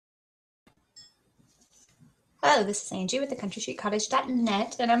Hello, this is Angie with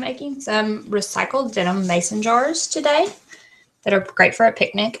thecountrysweetcottage.net, and I'm making some recycled denim mason jars today that are great for a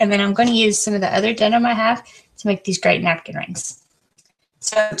picnic. And then I'm going to use some of the other denim I have to make these great napkin rings.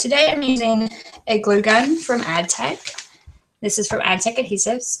 So today I'm using a glue gun from AdTech. This is from AdTech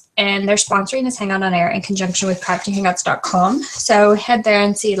Adhesives, and they're sponsoring this Hangout on Air in conjunction with craftyhangouts.com. So head there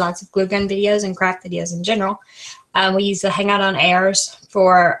and see lots of glue gun videos and craft videos in general. We use the Hangout on Airs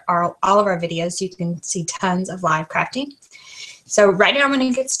for all of our videos, so you can see tons of live crafting. So right now I'm going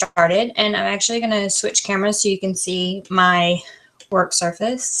to get started, and I'm actually going to switch cameras so you can see my work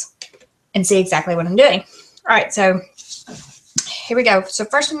surface and see exactly what I'm doing. All right, so here we go. So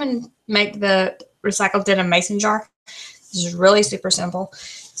first I'm going to make the recycled denim mason jar. This is really super simple.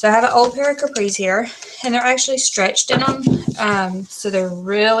 So I have an old pair of capris here, and they're actually stretched denim, so they're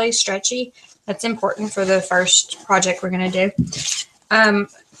really stretchy. That's important for the first project we're going to do. I'm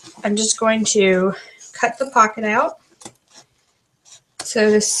just going to cut the pocket out.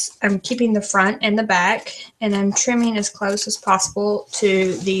 So this, I'm keeping the front and the back, and I'm trimming as close as possible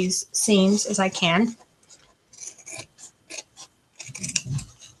to these seams as I can.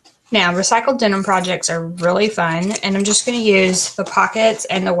 Now, recycled denim projects are really fun, and I'm just going to use the pockets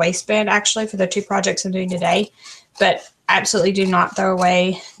and the waistband actually for the two projects I'm doing today, but absolutely do not throw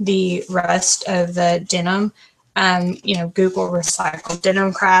away the rest of the denim. Google recycled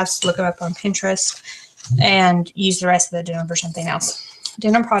denim crafts, look them up on Pinterest, and use the rest of the denim for something else.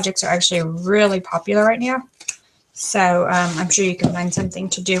 Denim projects are actually really popular right now, so I'm sure you can find something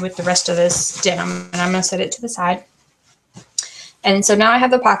to do with the rest of this denim, and I'm going to set it to the side. And so now I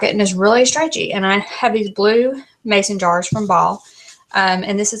have the pocket, and it's really stretchy, and I have these blue mason jars from Ball,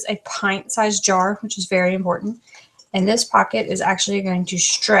 and this is a pint-sized jar, which is very important. And this pocket is actually going to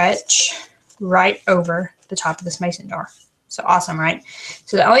stretch right over the top of this mason jar. So awesome, right?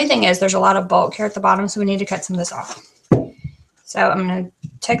 So the only thing is there's a lot of bulk here at the bottom, so we need to cut some of this off. So I'm going to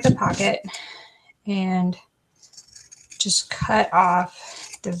take the pocket and just cut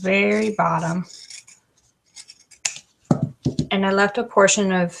off the very bottom. And I left a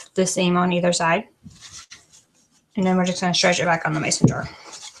portion of the seam on either side. And then we're just going to stretch it back on the mason jar.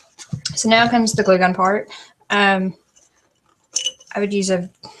 So now comes the glue gun part. I would use a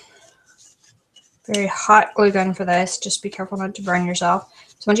very hot glue gun for this. Just be careful not to burn yourself.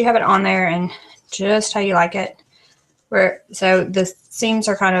 So once you have it on there and just how you like it, so the seams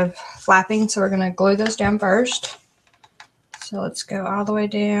are kind of flapping, so we're going to glue those down first. So let's go all the way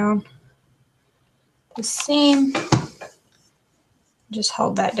down the seam. Just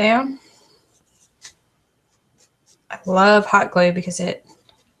hold that down. I love hot glue because it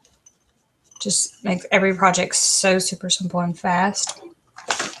just makes every project so super simple and fast.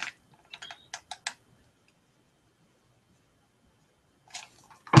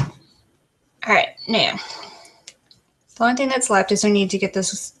 All right, now the only thing that's left is we need to get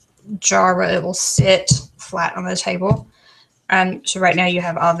this jar where it will sit flat on the table. So right now you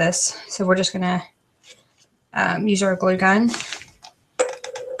have all this. So we're just gonna use our glue gun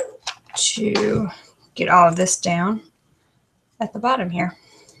to get all of this down at the bottom here.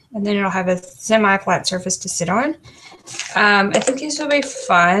 And then it'll have a semi-flat surface to sit on. I think these will be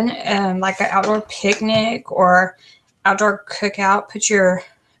fun, like an outdoor picnic or outdoor cookout. Put your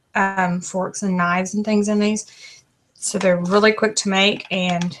forks and knives and things in these. So they're really quick to make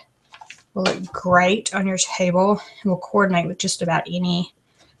and will look great on your table and will coordinate with just about any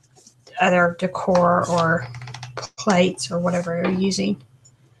other decor or plates or whatever you're using.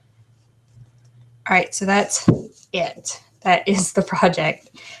 All right, so that's it. That is the project.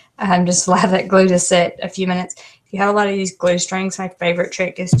 Just allow that glue to sit a few minutes. If you have a lot of these glue strings, my favorite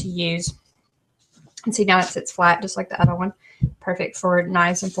trick is to use, and see now it sits flat just like the other one. Perfect for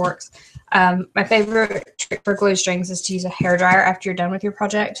knives and forks. My favorite trick for glue strings is to use a hairdryer after you're done with your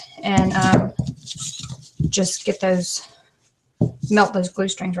project, and just melt those glue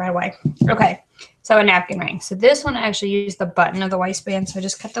strings right away. Okay, so a napkin ring. So this one I actually used the button of the waistband, so I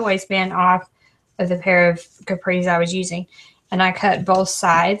just cut the waistband off of the pair of capris I was using, and I cut both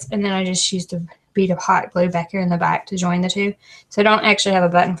sides, and then I just used a bead of hot glue back here in the back to join the two. So I don't actually have a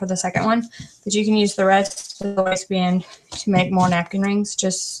button for the second one, but you can use the rest of the waistband to make more napkin rings.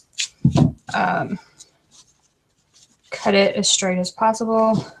 Just cut it as straight as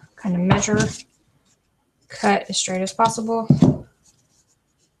possible, kind of measure, cut as straight as possible,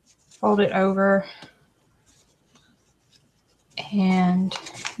 fold it over, and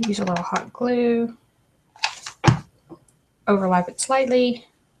use a little hot glue, overlap it slightly,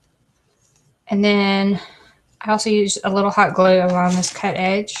 and then I also use a little hot glue along this cut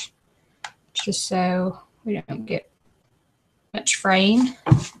edge just so we don't get much fraying,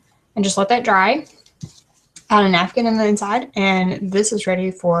 and just let that dry. add a napkin in the inside, and this is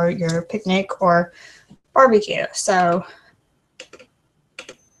ready for your picnic or barbecue. So I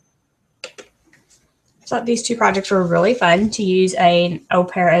thought these two projects were really fun to use an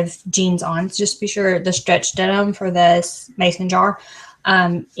old pair of jeans on. So just be sure the stretch denim for this mason jar.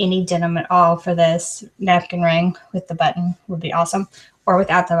 Any denim at all for this napkin ring with the button would be awesome, or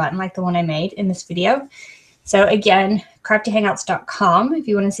without the button like the one I made in this video. So again, craftyhangouts.com if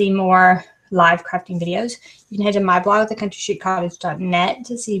you want to see more live crafting videos. You can head to my blog, thecountryschiccottage.net,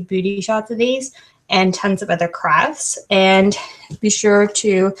 to see beauty shots of these and tons of other crafts. And be sure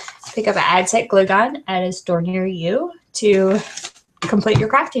to pick up an AdTech glue gun at a store near you to complete your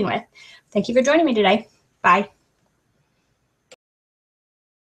crafting with. Thank you for joining me today. Bye.